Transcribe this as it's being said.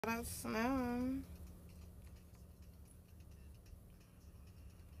Shoutout Snow.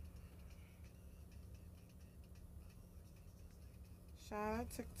 Shoutout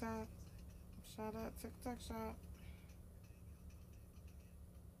TikTok. Shoutout TikTok shop.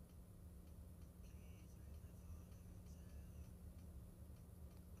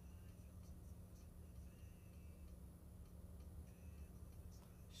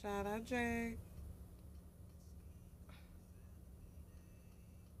 Shoutout Jake.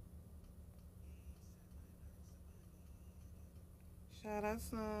 Shoutout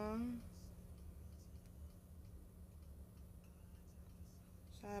Snow.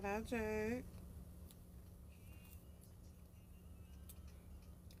 Shoutout Jake.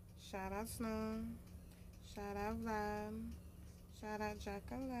 Shoutout Snow. Shoutout Vlad. Shoutout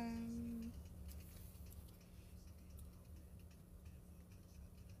Jacqueline.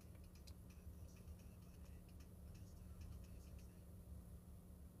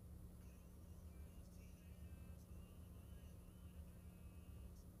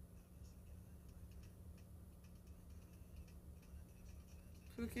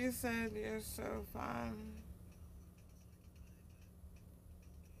 Pookie said you're so fun.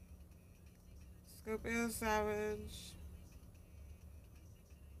 Scorpio Savage.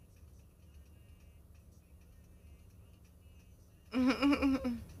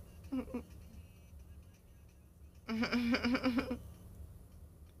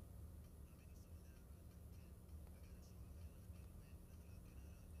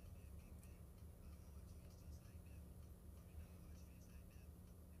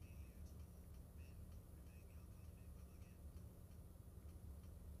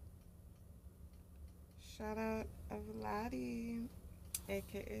 Shout out Vladi,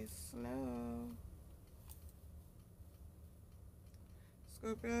 aka Snow.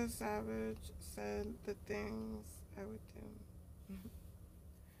 Scorpio Savage said the things I would do.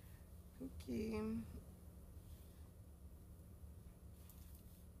 Pookie. You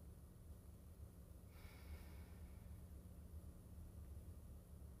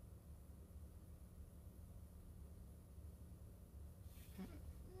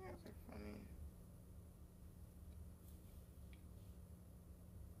guys are funny.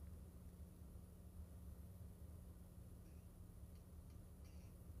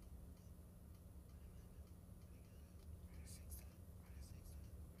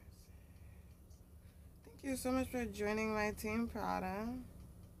 Thank you so much for joining my team, Prada.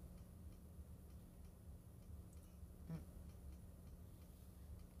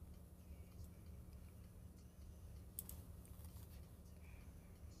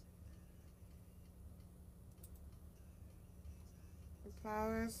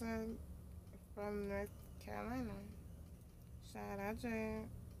 Flowers said from North Carolina. Shout out Jay.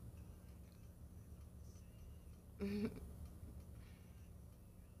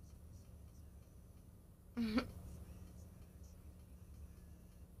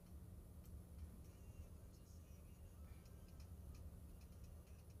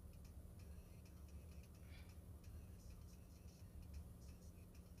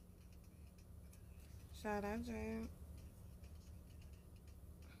 Shout out Jay.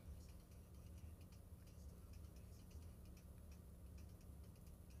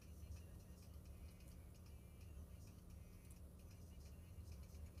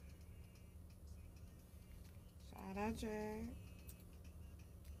 Shout out Jay.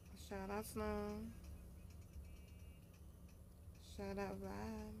 Shout out Snow. Shout out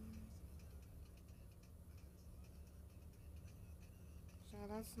Vlad. Shout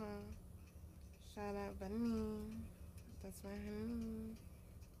out Snow. Shout out Bunny. That's my honey.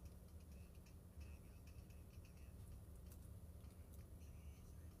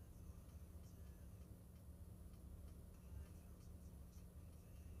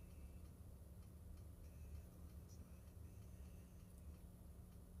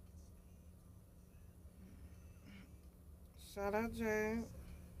 Shout out Jay.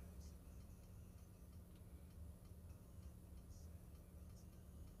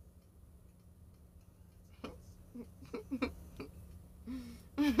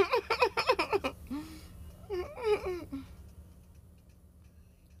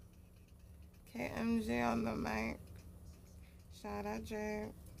 KMG on the mic. Shout out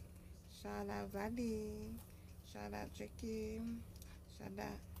Jay. Shout out Vladi. Shout out Tricky. Shout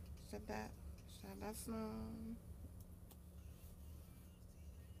out, shout out Snow.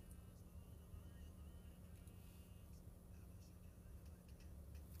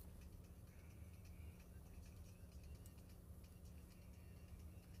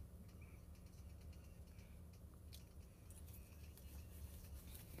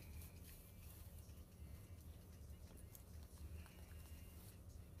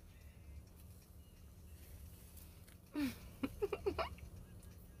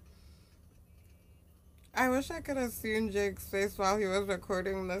 I wish I could have seen Jake's face while he was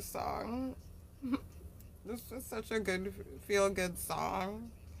recording this song. This was such a good, feel-good song.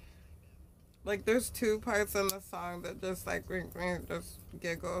 Like, there's two parts in the song that just, like, make me just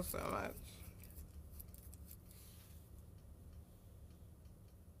giggle so much.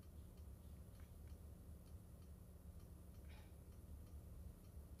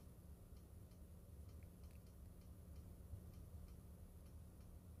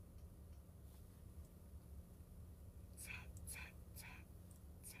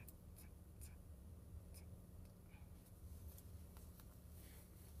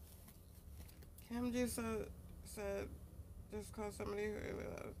 Kim G said, just call somebody who really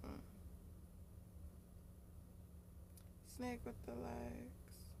loves them. Snake with the legs.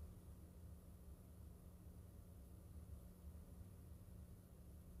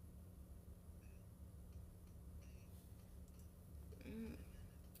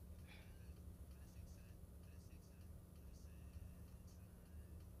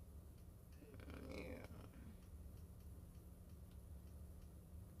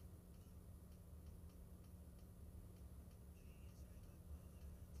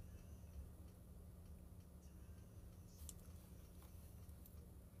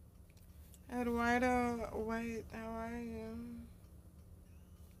 Eduardo, wait, how are you?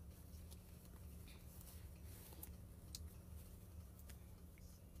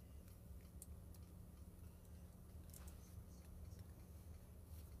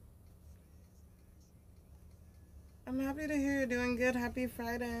 I'm happy to hear you're doing good. Happy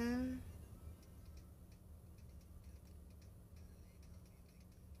Friday.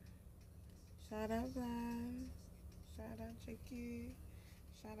 Shout out Vlad. Shout out Chicky.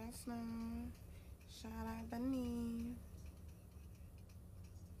 Shout out Snow. Shout out Bunny.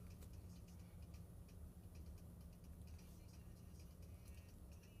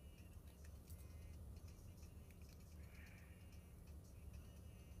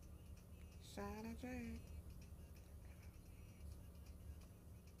 Shout out Drake.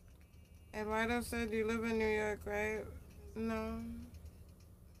 Eduardo said you live in New York, right? No.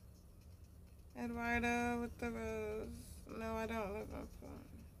 Eduardo with the rose. No, I don't live in Florida.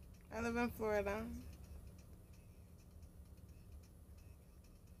 I live in Florida.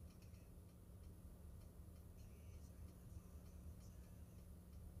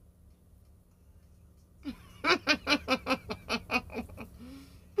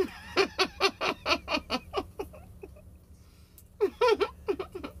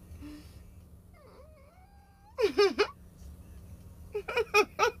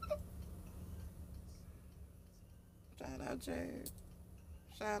 Shout out Jade.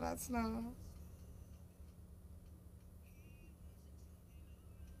 Shout out Snow.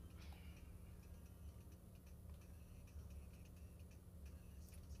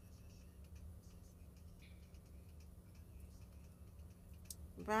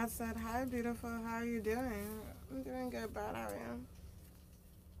 Brad said, hi, beautiful. How are you doing? I'm doing good, Brad. How are you?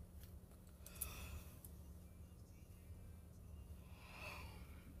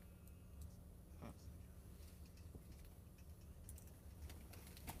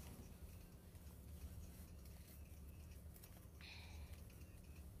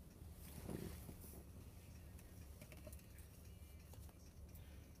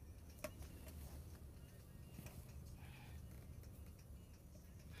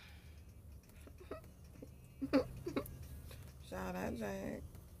 Shout out Jake.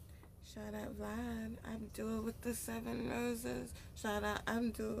 Shout out Vlad. Abdul with the 7 roses. Shout out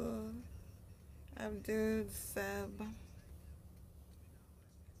Abdul. Abdul Seb.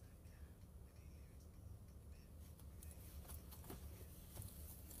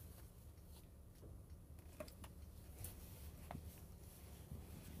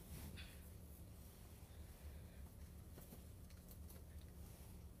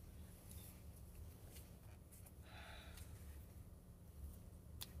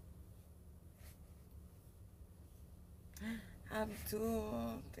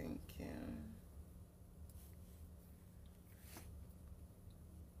 Abdul, thank you.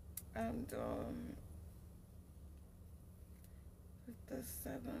 Abdul with the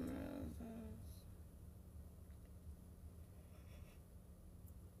 7 roses.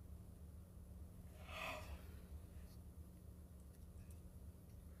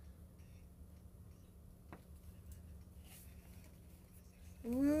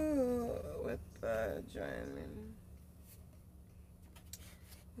 Woo with the joining.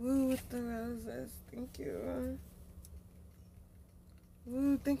 Woo with the roses. Thank you.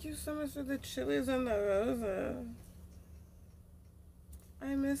 Woo, thank you so much for the chilies and the roses.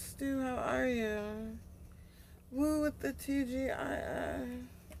 I missed you. How are you? Woo with the TGIF.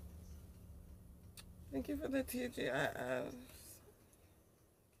 Thank you for the TGIFs.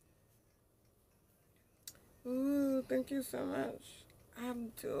 Ooh, thank you so much.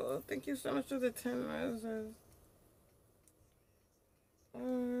 Abdul, thank you so much for the 10 roses.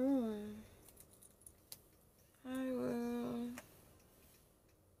 I will.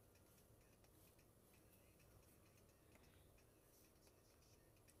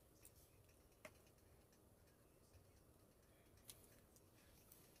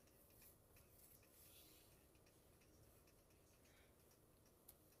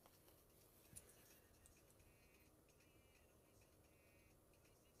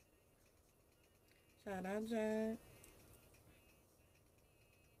 Shout out, Jay.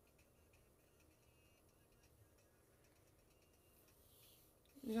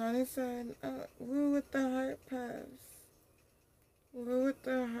 Johnny said, woo with the heart puffs. Woo with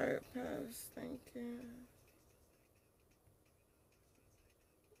the heart puffs. Thank you.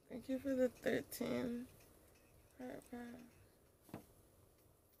 Thank you for the 13 heart puffs.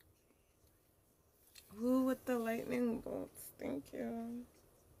 Woo with the lightning bolts. Thank you.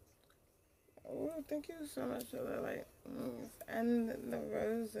 Oh, thank you so much for the lightnings and the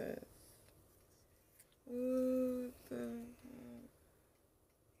roses. Ooh, thank you.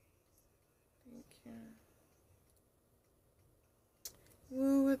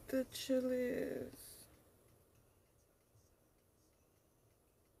 Woo with the chilies.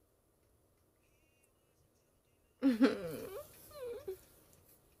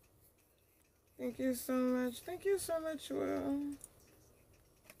 Thank you so much. Thank you so much, Will.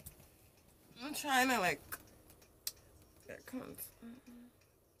 I'm trying to there comes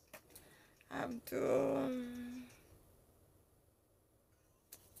Abdul.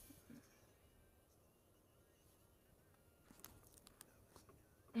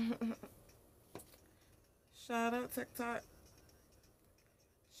 Shout out TikTok.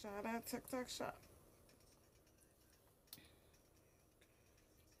 Shout out TikTok shop.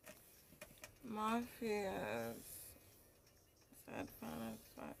 Mafias. Sad fun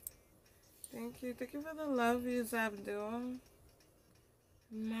spot. Thank you. Thank you for the love yous, Abdul.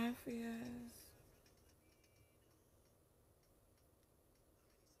 Mafias.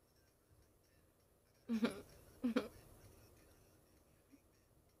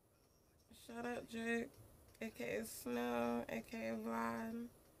 Shout out Jake, aka Snow, aka Vlad,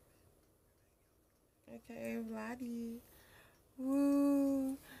 aka Vladdy.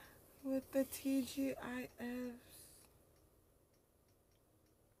 Woo! With the TGIFs.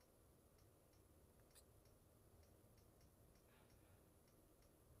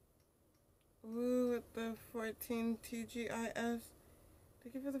 Woo! With the 14 TGIFs.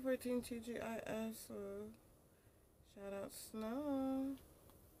 Thank you for the 14 TGIFs. Shout out Snow.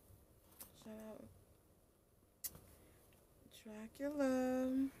 Shout out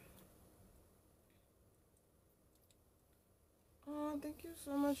Dracula. Oh, thank you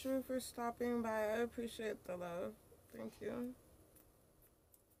so much, Rue, for stopping by. I appreciate the love. Thank you.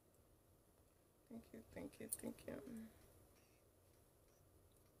 Thank you, thank you, thank you.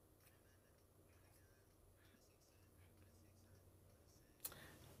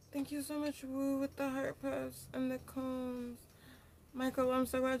 Thank you so much, Woo, with the heart puffs and the cones. Michael, I'm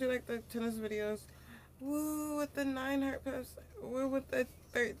so glad you like the tennis videos. Woo, with the 9 heart puffs. Woo, with the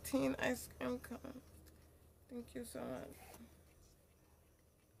 13 ice cream cones. Thank you so much.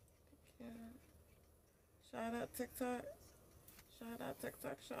 Thank you. Shout out TikTok. Shout out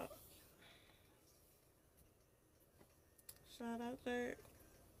TikTok shop. Shout out Dirt.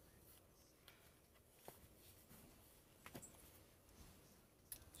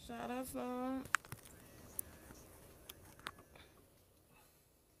 Shout out Snow.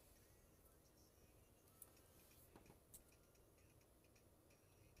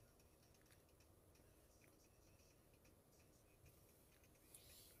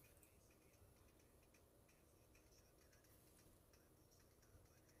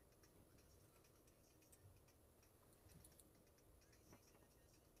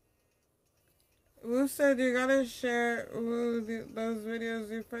 Woo said you gotta share those videos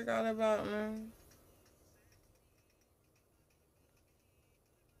you forgot about, man.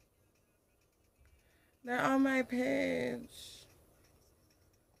 They're on my page.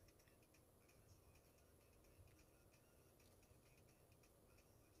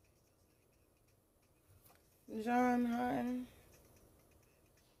 John, hi.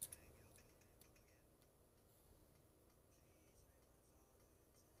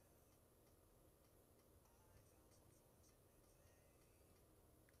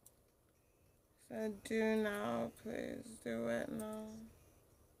 Said do now, please. Do it now.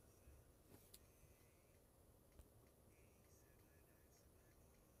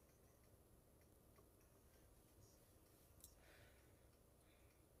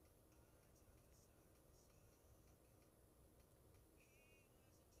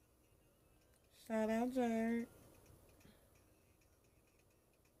 Shout out Jerk.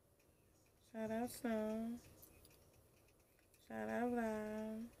 Shout out Snow. Shout out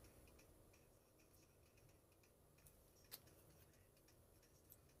Love.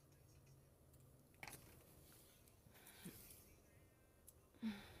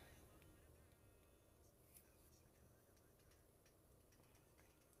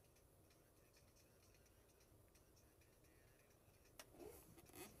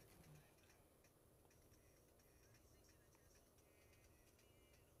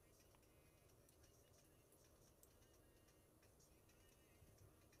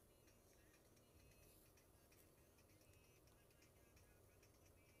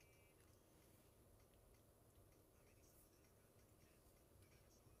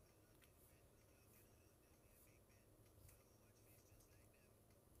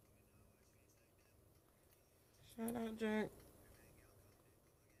 Shout out Jerk.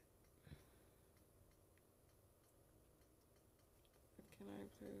 Can I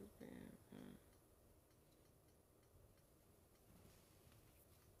please be?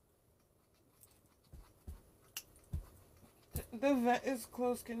 The vent is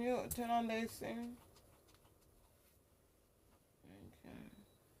closed. Can you turn on the AC? Okay.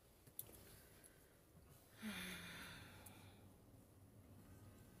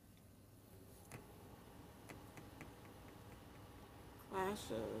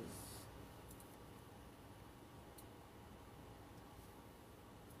 Clashes.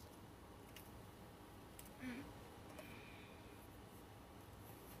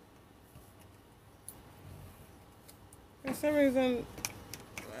 For some reason,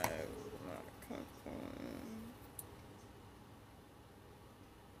 I'm not comfortable.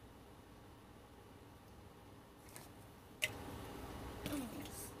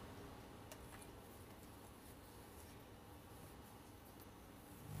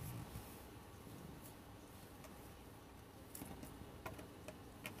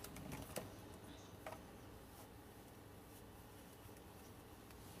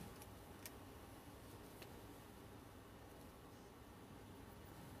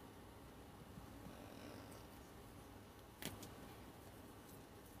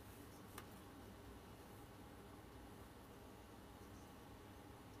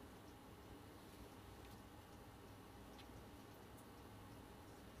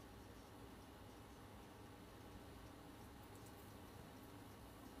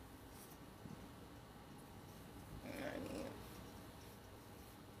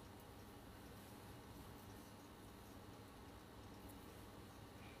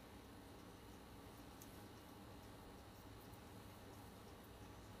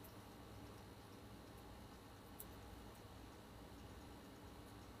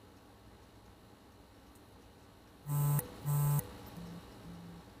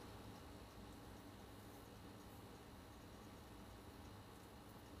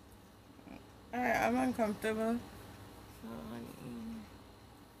 Alright, I'm uncomfortable. So,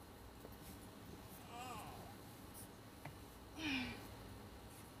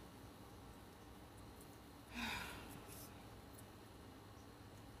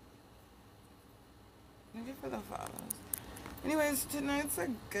 thank you for the follows. Anyways, tonight's a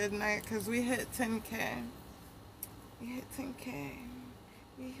good night because we hit 10K. We hit 10K.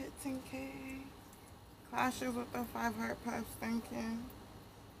 We hit 10K. Clashes with the 5 heart puffs. Thank you.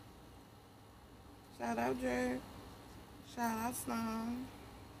 Shout out Drake. Shout out Snow.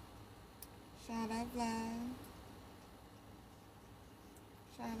 Shout out Vlad.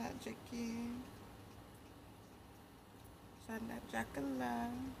 Shout out Jicky. Shout out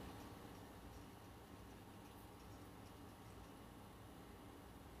Jacqueline.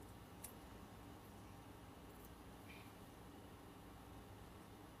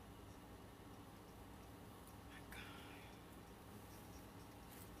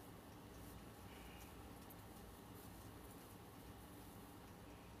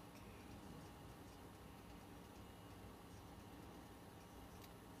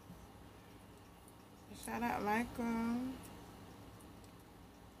 Shout out Michael.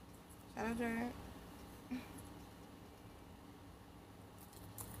 Shout out Jared.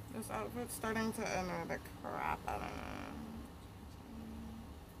 This outfit's starting to annoy the crap out of me.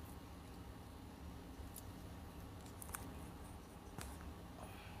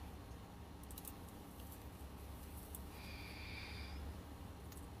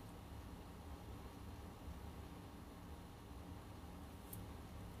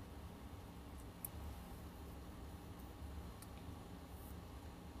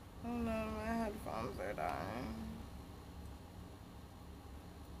 Oh no, my headphones are dying.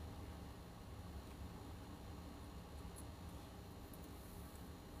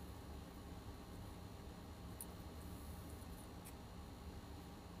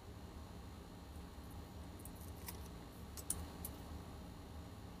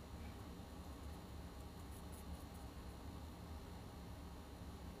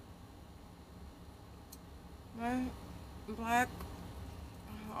 My black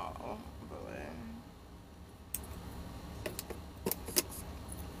haul bullet.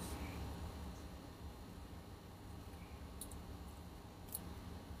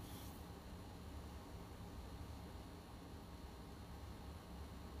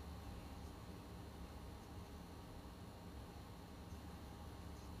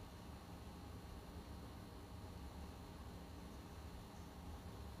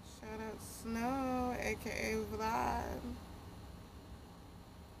 Shout out Snow, aka Vlad.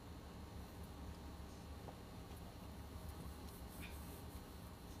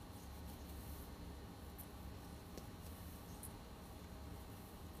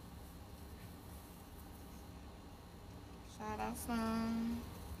 Shout out Snow.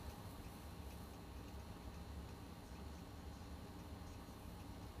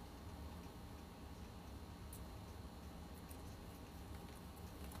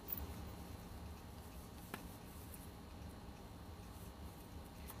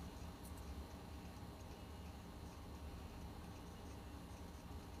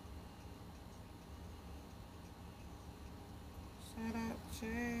 Shout out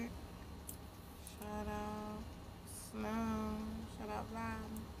Jake. Shout out Snow. Shout out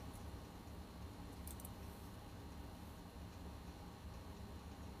Vlad.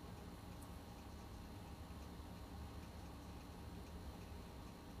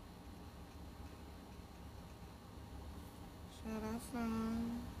 Shout out Snow.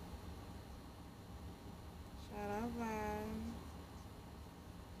 Shout out Vlad.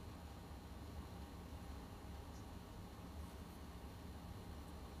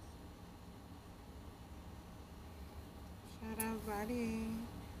 Shout out Buddy.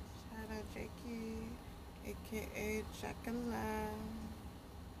 Shout out Jakey, aka Chocolate.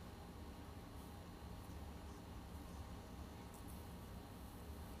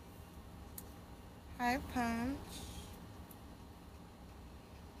 Hi Punch.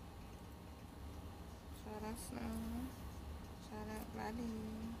 Shout out Snow. Shout out Buddy.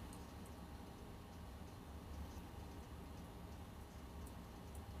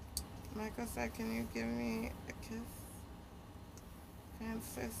 Michael said, can you give me a kiss?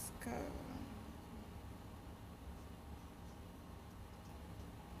 Francisco.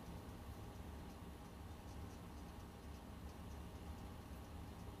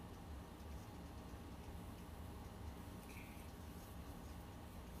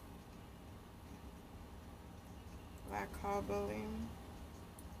 Black Hall Bullying.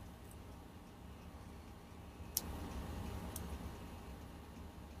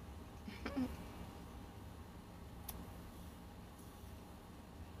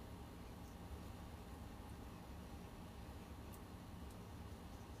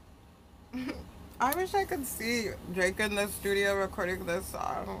 I wish I could see Drake in the studio recording this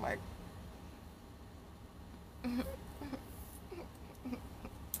song. Like,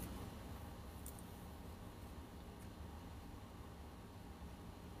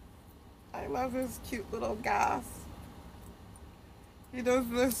 I love his cute little gasp. He does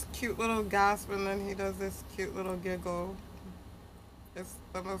this cute little gasp and then he does this cute little giggle. It's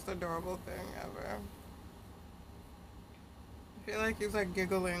the most adorable thing ever. I feel like he's like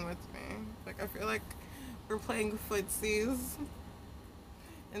giggling with me. Like I feel like we're playing footsies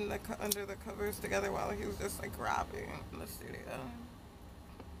in the under the covers together while he's just like rapping in the studio.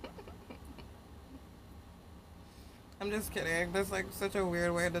 I'm just kidding. That's like such a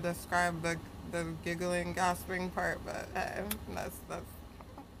weird way to describe the giggling, gasping part, but hey, that's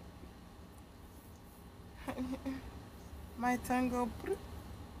my tongue go.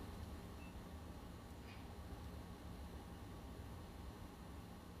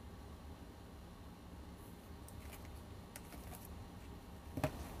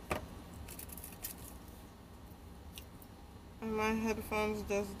 And my headphones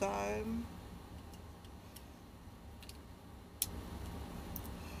just died.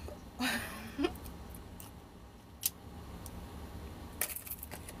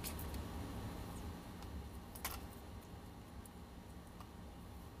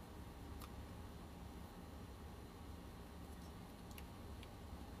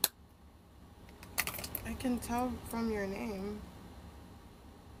 I can tell from your name.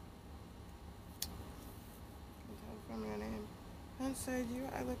 From your name. And said, you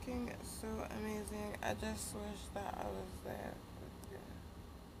are looking so amazing. I just wish that I was there with you.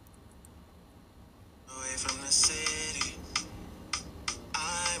 Away from the city,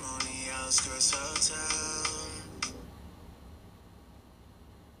 I'm on the outskirts of town.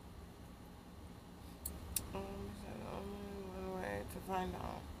 There's only one way to find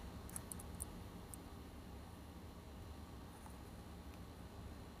out.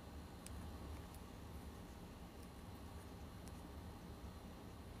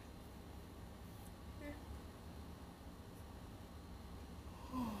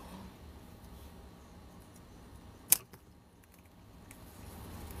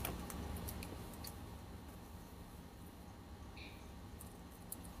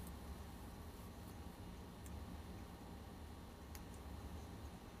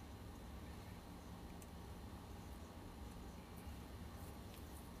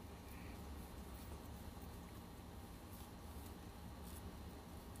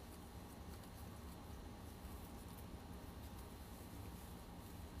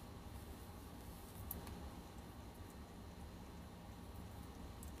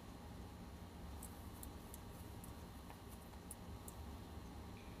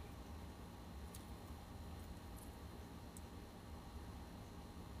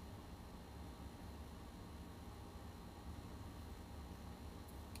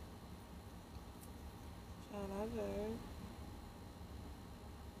 Jay.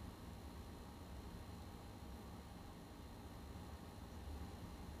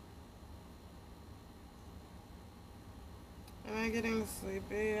 Am I getting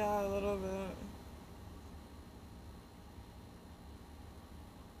sleepy? Yeah, a little bit.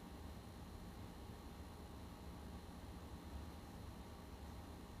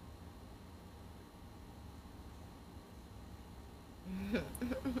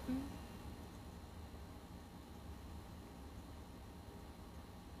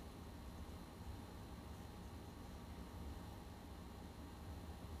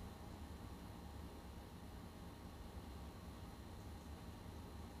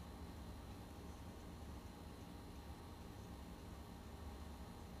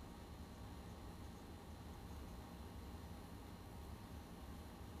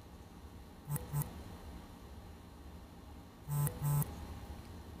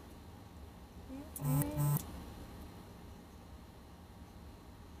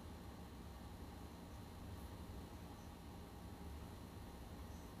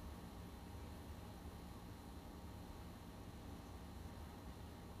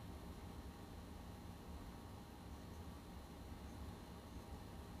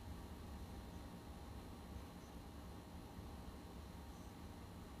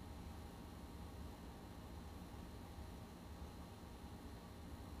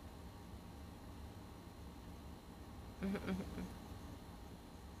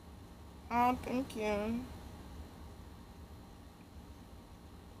 Oh, thank you.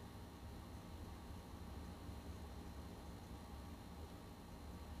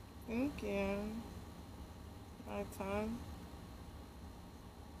 Thank you. My time.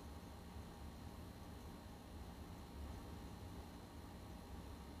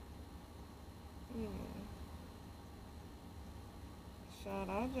 Mm. Shout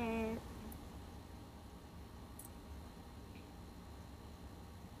out, Jack.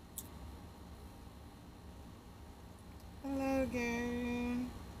 Hello, Gary.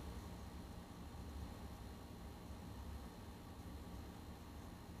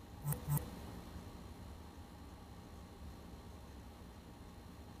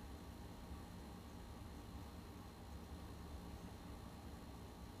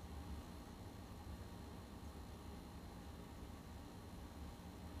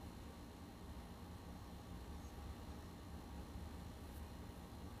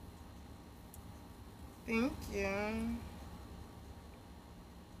 Thank you.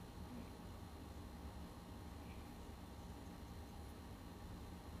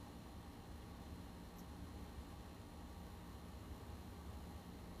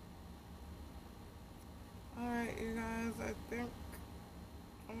 Alright, you guys, I think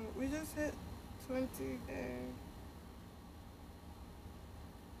we just hit 20 days.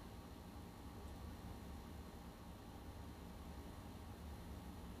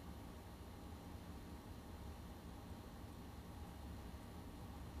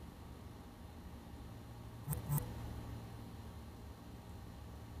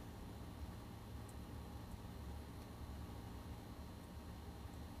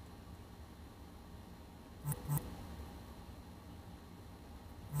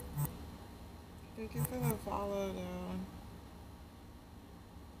 Thank you for the follow, though.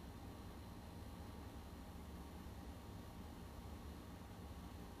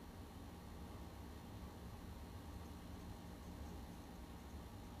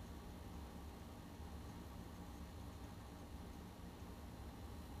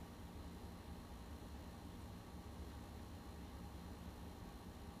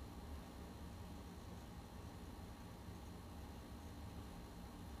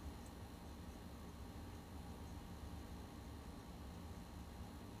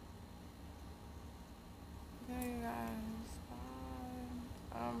 Okay, you guys.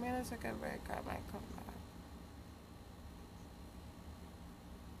 Bye. I'm gonna take a break. I might come back.